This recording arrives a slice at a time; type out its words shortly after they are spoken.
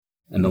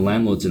And the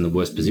landlord's in the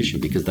worst position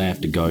because they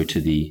have to go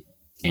to the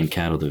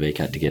NCAT or the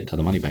VCAT to get to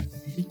the money back.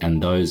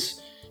 And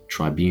those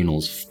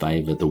tribunals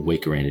favour the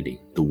weaker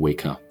entity, the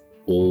weaker,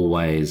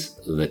 always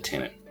the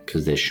tenant,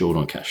 because they're short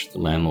on cash. The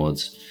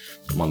landlord's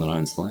the one that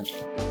owns the land.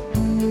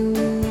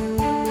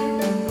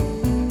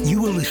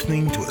 You are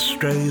listening to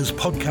Australia's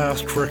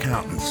podcast for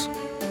accountants,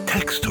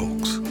 Tax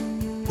Talks,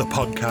 the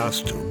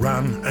podcast to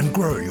run and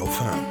grow your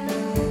firm.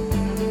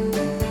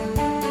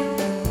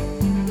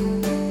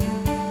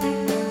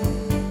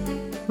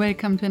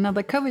 Welcome to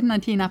another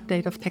COVID-19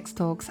 update of Tax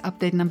Talks,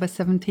 update number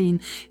 17.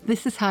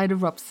 This is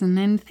Heide Robson,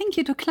 and thank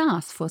you to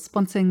Class for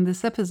sponsoring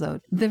this episode.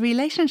 The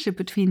relationship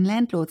between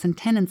landlords and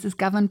tenants is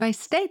governed by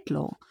state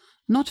law,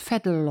 not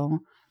federal law,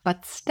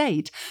 but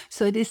state.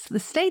 So it is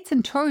the states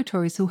and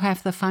territories who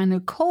have the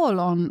final call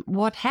on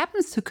what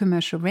happens to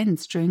commercial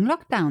rents during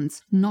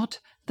lockdowns, not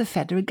the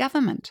federal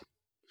government.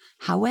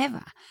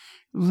 However,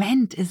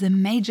 rent is a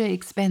major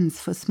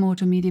expense for small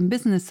to medium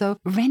business, so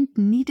rent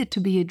needed to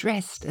be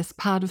addressed as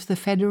part of the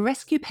federal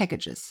rescue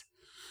packages.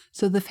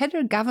 So the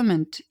federal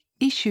government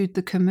issued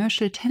the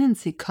Commercial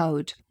Tenancy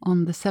Code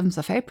on the 7th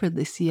of April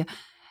this year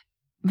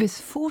with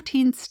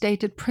 14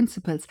 stated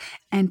principles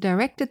and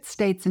directed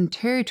states and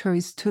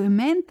territories to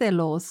amend their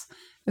laws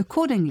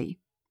accordingly.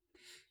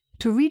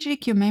 To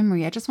rejig your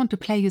memory, I just want to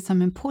play you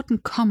some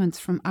important comments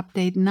from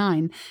Update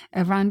 9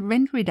 around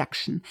rent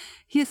reduction.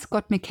 Here's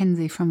Scott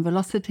McKenzie from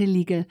Velocity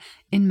Legal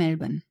in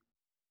Melbourne.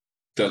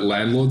 That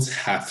landlords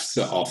have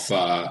to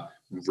offer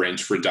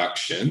rent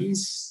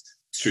reductions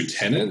to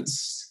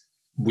tenants,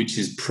 which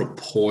is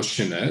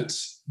proportionate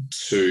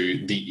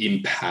to the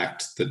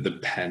impact that the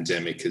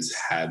pandemic has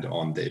had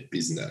on their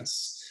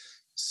business.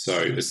 So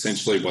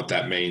essentially what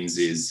that means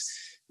is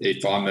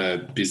if I'm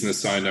a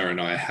business owner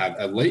and I have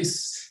a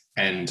lease,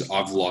 and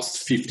I've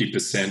lost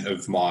 50%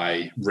 of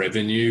my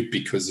revenue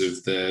because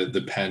of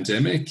the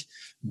pandemic,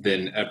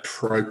 then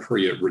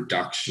appropriate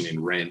reduction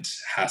in rent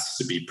has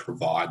to be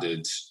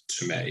provided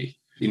to me.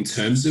 In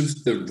terms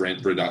of the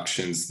rent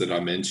reductions that I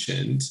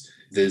mentioned,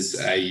 there's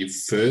a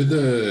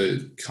further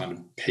kind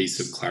of piece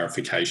of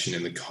clarification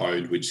in the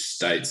code which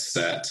states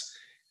that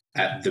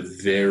at the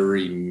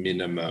very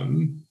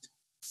minimum,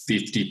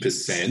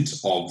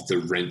 50% of the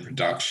rent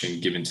reduction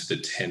given to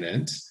the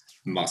tenant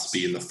must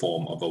be in the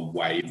form of a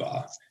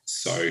waiver.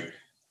 So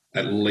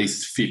at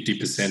least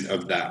 50%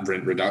 of that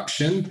rent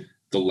reduction,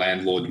 the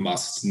landlord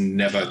must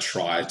never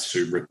try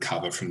to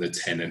recover from the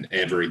tenant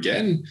ever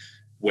again,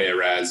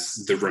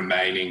 whereas the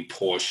remaining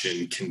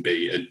portion can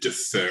be a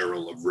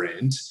deferral of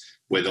rent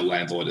where the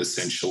landlord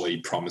essentially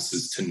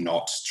promises to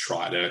not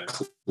try to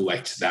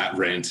collect that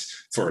rent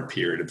for a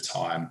period of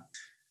time.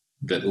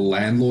 That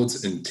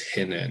landlords and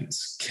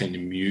tenants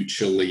can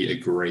mutually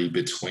agree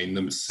between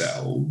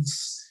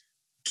themselves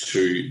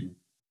to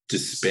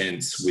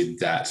dispense with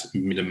that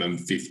minimum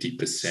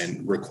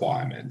 50%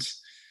 requirement.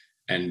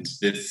 And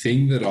the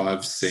thing that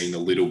I've seen a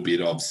little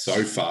bit of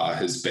so far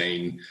has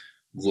been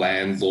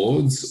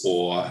landlords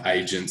or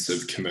agents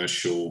of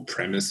commercial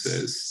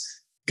premises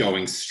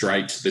going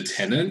straight to the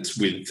tenant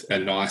with a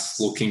nice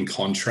looking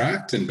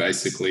contract and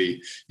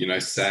basically,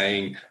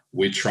 saying,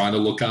 we're trying to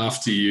look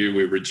after you,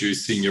 we're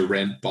reducing your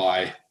rent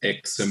by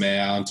X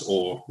amount,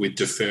 or we're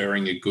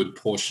deferring a good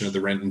portion of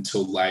the rent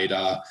until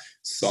later,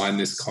 sign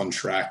this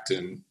contract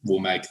and we'll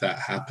make that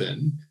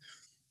happen.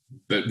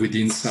 But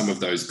within some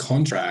of those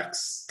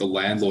contracts, the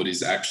landlord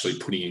is actually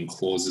putting in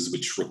clauses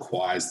which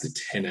requires the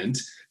tenant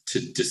to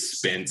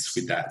dispense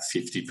with that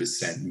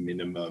 50%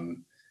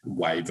 minimum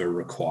waiver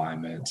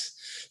requirement.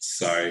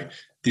 So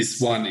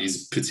this one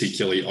is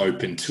particularly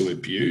open to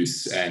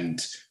abuse, and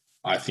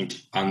I think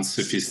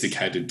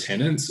unsophisticated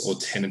tenants or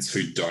tenants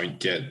who don't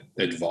get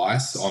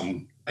advice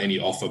on any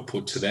offer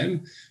put to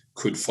them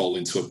could fall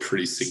into a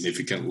pretty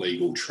significant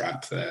legal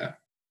trap there.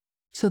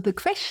 So the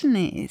question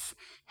is,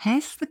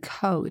 has the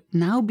code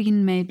now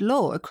been made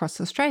law across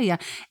Australia?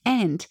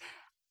 And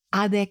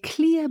are there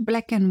clear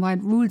black and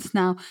white rules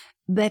now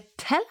that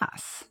tell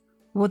us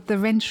what the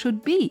rent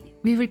should be?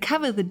 We will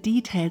cover the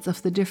details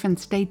of the different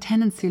state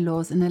tenancy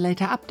laws in a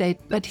later update,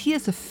 but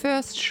here's a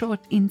first short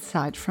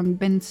insight from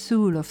Ben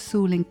Sewell of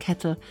Sewell &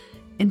 Kettle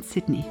in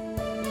Sydney.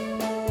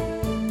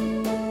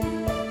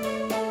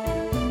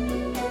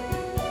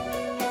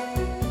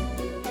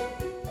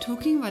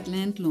 Talking about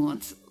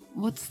landlords,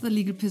 what's the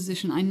legal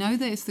position? I know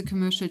there is the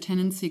Commercial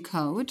Tenancy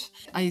Code.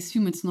 I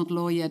assume it's not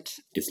law yet.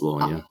 It's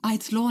law, yeah.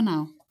 It's law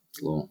now.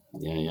 It's law.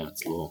 Yeah,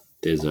 it's law.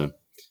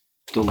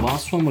 The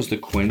last one was the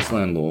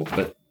Queensland law,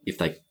 but if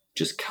they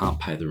just can't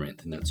pay the rent,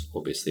 then that's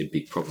obviously a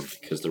big problem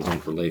because the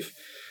rent relief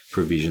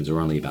provisions are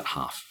only about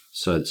half.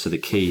 So the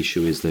key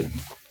issue is that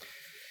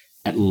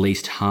at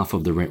least half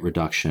of the rent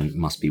reduction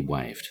must be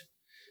waived.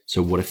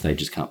 So what if they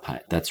just can't pay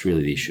it? That's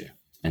really the issue.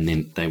 And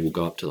then they will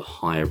go up to the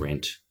higher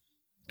rent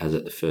as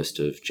at the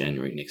 1st of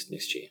January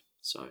next year.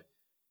 So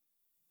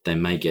they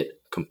may get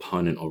a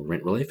component of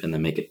rent relief and they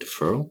may get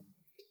deferral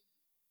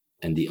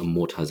and the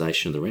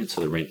amortization of the rent,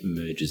 so the rent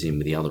merges in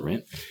with the other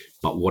rent.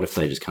 But what if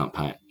they just can't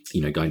pay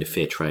it? Going to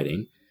fair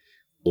trading,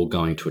 or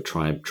going to a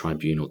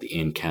tribunal, the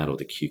NCAT or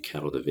the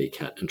QCAT or the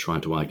VCAT, and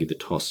trying to argue the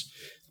toss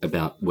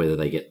about whether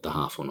they get the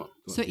half or not.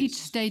 So each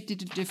state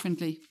did it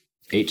differently?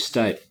 Each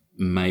state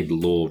made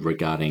law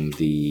regarding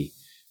the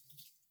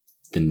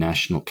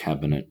national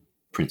cabinet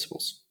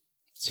principles.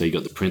 So you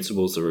got the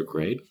principles that were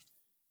agreed,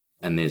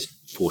 and there's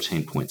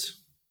 14 points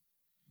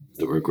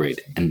that were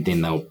agreed, and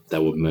then they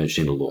were merged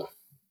into law.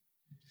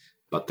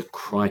 But the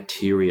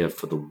criteria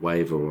for the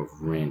waiver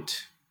of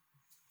rent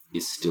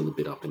is still a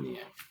bit up in the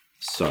air.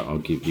 So I'll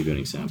give you an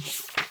example.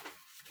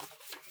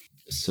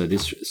 So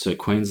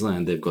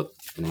Queensland, they've got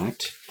an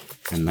act,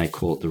 and they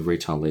call it the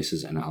Retail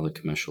Leases and Other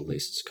Commercial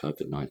Leases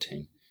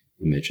COVID-19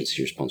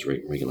 Emergency Response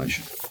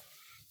Regulation.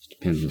 It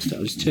depends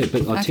on the state.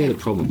 I'll tell you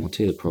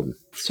the problem.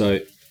 So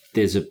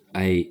there's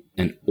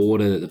an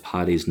order that the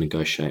parties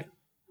renegotiate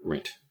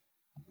rent.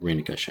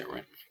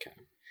 Okay.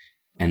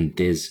 And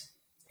there's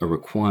a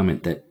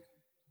requirement that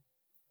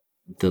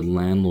the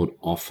landlord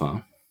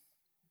offer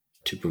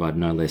to provide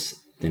no less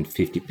than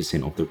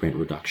 50% of the rent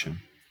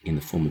reduction in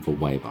the form of a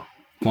waiver.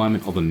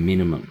 Requirement of a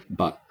minimum,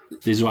 but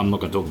this is what I'm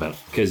not going to talk about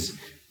because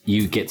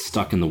you get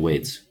stuck in the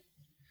weeds.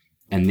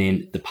 And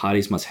then the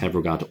parties must have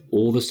regard to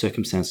all the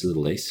circumstances of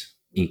the lease,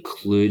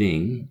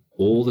 including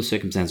all the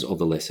circumstances of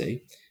the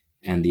lessee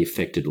and the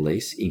affected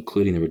lease,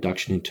 including the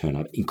reduction in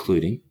turnover,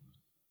 including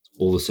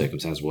all the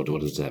circumstances. What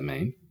does that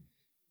mean?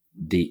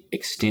 The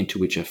extent to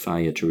which a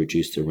failure to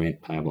reduce the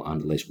rent payable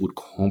under lease would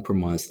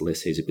compromise the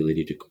lessee's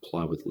ability to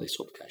comply with lease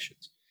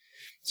obligations.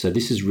 So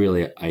this is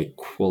really a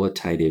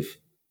qualitative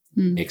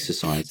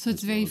exercise. So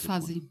it's very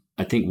fuzzy.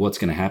 I think what's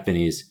going to happen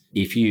is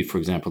if you, for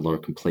example, are a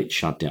complete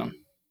shutdown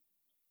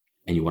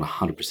and you want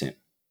 100%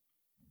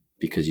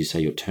 because you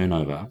say your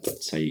turnover,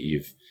 say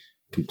you've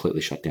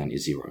completely shut down,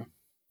 is zero,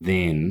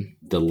 then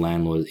the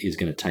landlord is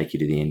going to take you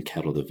to the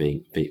NCAT or the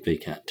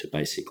VCAT to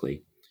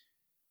basically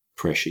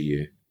pressure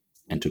you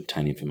and to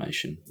obtain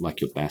information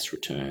like your BAS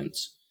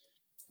returns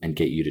and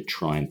get you to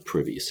try and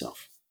prove it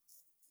yourself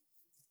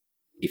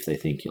if they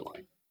think you're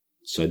lying.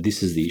 So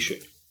this is the issue.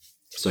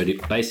 So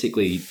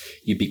basically,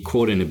 you'd be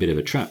caught in a bit of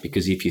a trap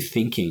because if you're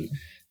thinking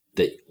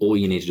that all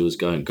you need to do is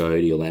go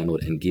to your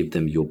landlord and give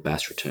them your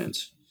BAS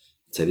returns,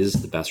 say this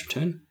is the BAS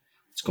return,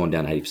 it's gone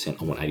down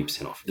 80%, I want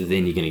 80% off.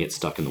 Then you're going to get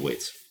stuck in the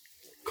weeds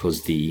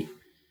because the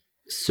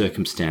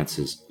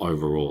circumstances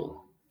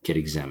overall get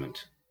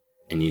examined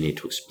and you need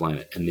to explain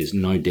it. And there's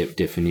no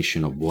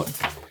definition of what,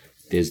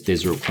 there's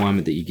a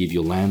requirement that you give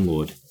your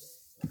landlord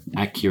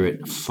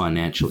accurate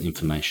financial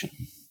information.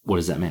 What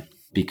does that mean?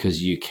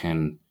 Because you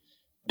can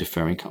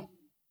defer income.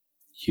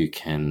 You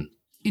can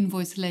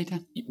invoice later.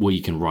 Well,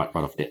 you can write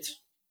off debts.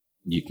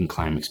 You can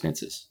claim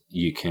expenses.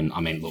 You can,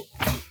 look,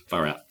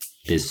 far out.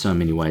 There's so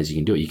many ways you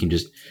can do it. You can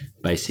just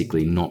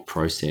basically not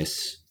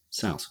process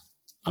sales.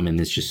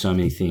 There's just so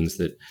many things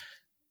that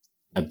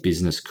a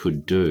business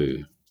could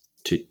do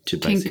to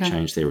basically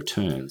change their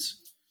returns.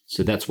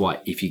 So that's why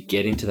if you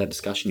get into that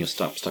discussion, you're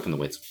stuck in the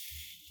weeds.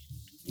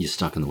 You're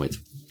stuck in the weeds.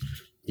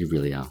 You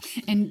really are.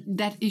 And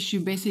that issue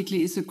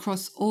basically is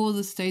across all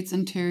the states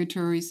and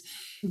territories.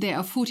 There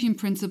are 14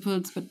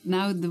 principles, but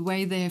now the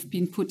way they have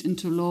been put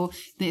into law,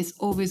 there's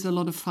always a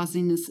lot of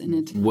fuzziness in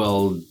it.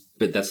 Well,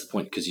 but that's the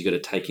point, because you've got to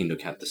take into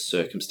account the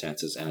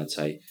circumstances, and it's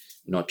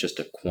not just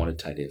a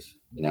quantitative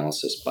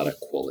analysis, but a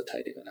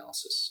qualitative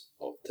analysis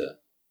of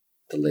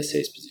the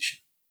lessee's position,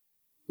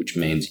 which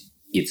means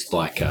it's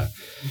like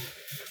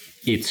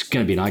it's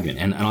going to be an argument.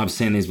 And I've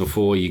seen these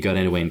before. You go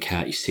down to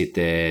NCAT, you sit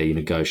there, you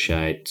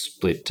negotiate,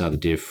 split the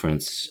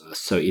difference.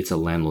 So it's a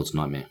landlord's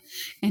nightmare.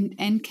 And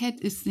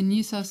NCAT is the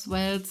New South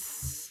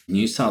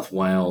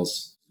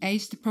Wales... A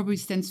probably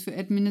stands for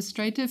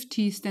administrative,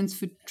 T stands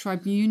for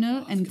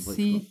tribunal, and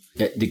C...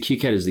 The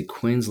QCAT is the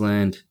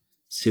Queensland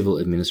Civil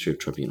Administrative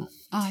Tribunal.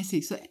 I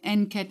see. So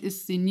NCAT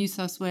is the New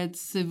South Wales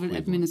Civil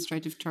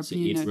Administrative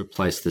Tribunal. So it's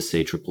replaced the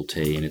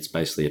CTTT, and it's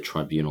basically a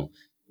tribunal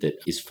that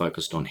is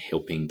focused on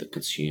helping the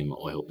consumer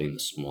or helping the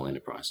small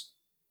enterprise.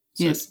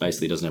 So it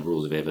basically doesn't have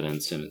rules of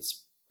evidence, and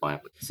it's by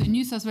application. So in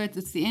New South Wales,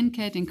 it's the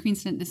NCAT. In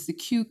Queensland, it's the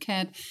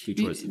QCAT.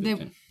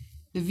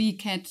 The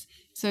VCAT.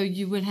 So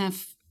you will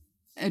have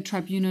a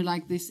tribunal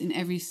like this in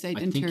every state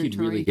and territory. I think you'd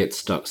really get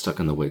stuck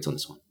in the weeds on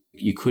this one.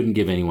 You couldn't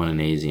give anyone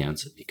an easy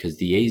answer, because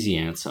the easy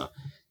answer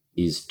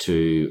is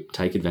to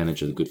take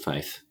advantage of the good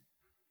faith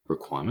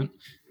requirement,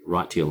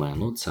 write to your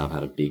landlord, say I've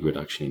had a big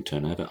reduction in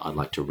turnover, I'd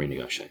like to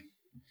renegotiate.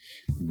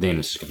 Then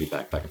it's just going to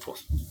be back and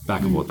forth.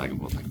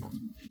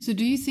 So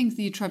do you think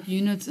the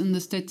tribunals in the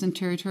states and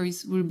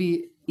territories will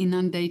be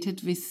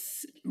inundated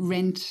with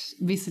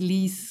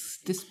lease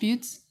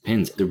disputes?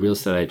 Depends. The real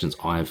estate agents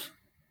I've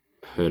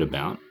heard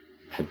about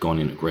have gone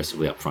in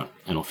aggressively up front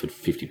and offered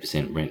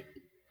 50% rent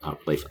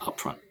relief up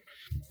front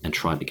and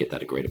tried to get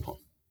that agreed upon.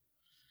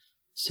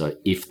 So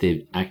if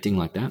they're acting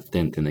like that,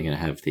 then they're going to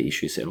have the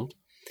issue settled.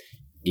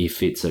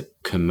 If it's a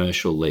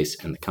commercial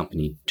lease and the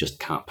company just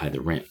can't pay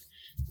the rent,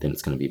 then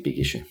it's going to be a big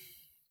issue.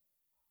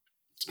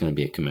 It's going to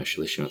be a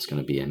commercial issue. It's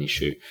going to be an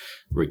issue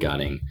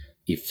regarding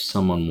if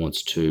someone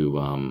wants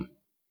to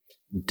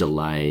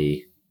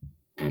delay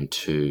and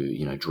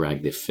to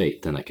drag their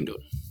feet, then they can do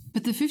it.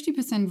 But the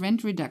 50%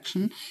 rent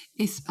reduction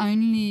is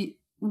only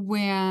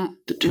where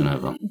The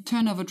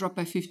turnover dropped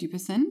by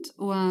 50%,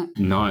 or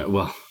No,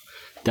 well,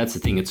 that's the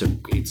thing. It's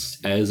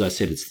as I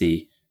said, it's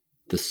the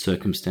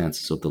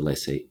circumstances of the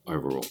lessee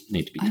overall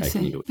need to be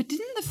taken into it. But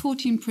didn't the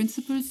 14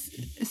 principles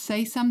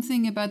say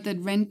something about that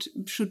rent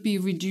should be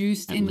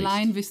reduced in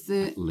line with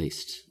the At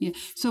least. Yeah.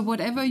 So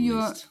whatever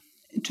your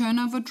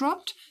turnover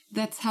dropped,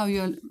 that's how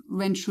your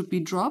rent should be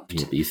dropped.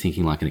 Yeah, but you're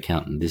thinking like an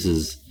accountant. This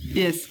is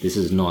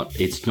not.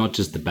 It's not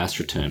just the BAS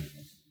return.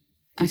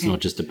 It's not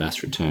just a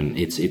BAS return.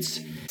 It's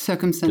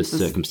circumstances. The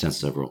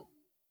circumstances overall.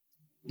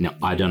 Now,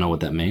 I don't know what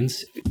that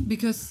means.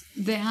 Because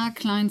there are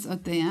clients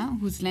out there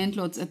whose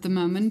landlords at the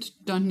moment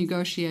don't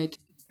negotiate.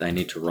 They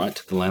need to write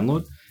to the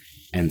landlord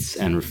and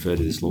refer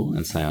to this law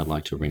and say, I'd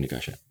like to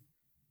renegotiate.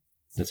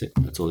 That's it.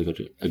 That's all they've got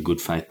to do. A good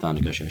faith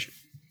negotiation.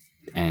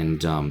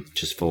 And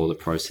just follow the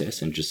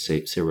process and just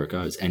see where it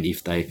goes. And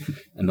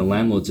and the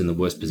landlord's in the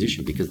worst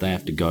position because they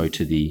have to go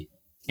to the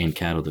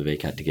NCAT or the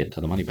VCAT to get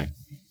the money back.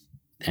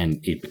 And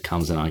it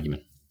becomes an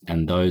argument.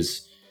 And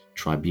those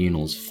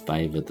tribunals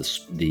favour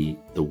the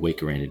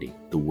weaker entity,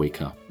 the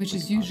weaker. Which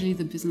is usually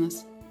the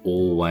business.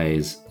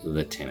 Always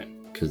the tenant,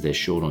 because they're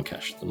short on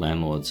cash. The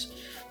landlord's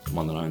the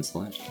one that owns the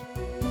land.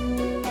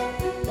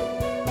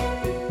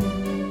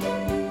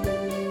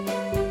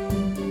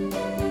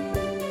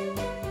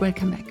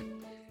 Welcome back.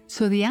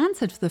 So the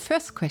answer to the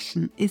first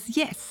question is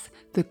yes.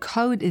 The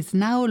code is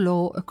now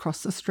law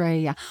across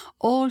Australia.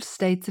 All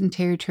states and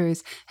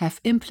territories have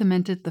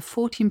implemented the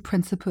 14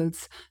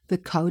 principles the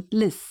code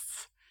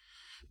lists.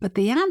 But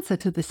the answer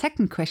to the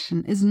second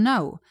question is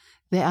no.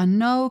 There are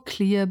no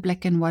clear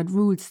black and white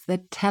rules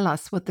that tell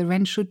us what the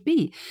rent should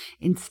be.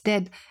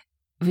 Instead,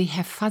 we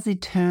have fuzzy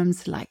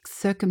terms like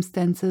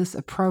circumstances,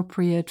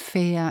 appropriate,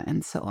 fair,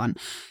 and so on.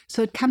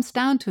 So it comes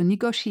down to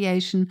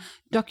negotiation,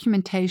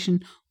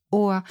 documentation,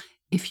 or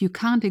if you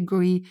can't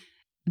agree,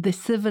 the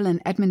civil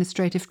and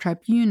administrative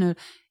tribunal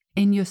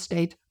in your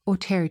state or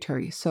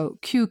territory. So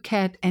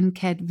QCAT,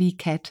 NCAT,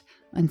 VCAT,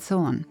 and so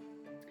on.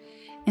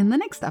 In the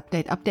next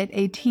update, update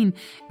 18,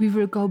 we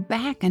will go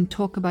back and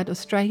talk about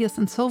Australia's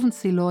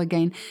insolvency law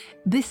again,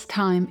 this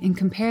time in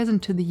comparison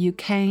to the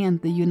UK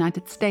and the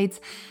United States,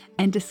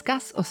 and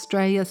discuss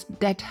Australia's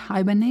debt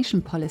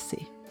hibernation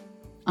policy.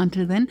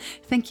 Until then,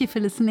 thank you for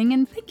listening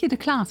and thank you to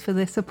Class for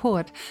their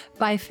support.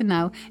 Bye for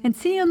now and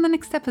see you on the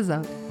next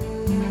episode.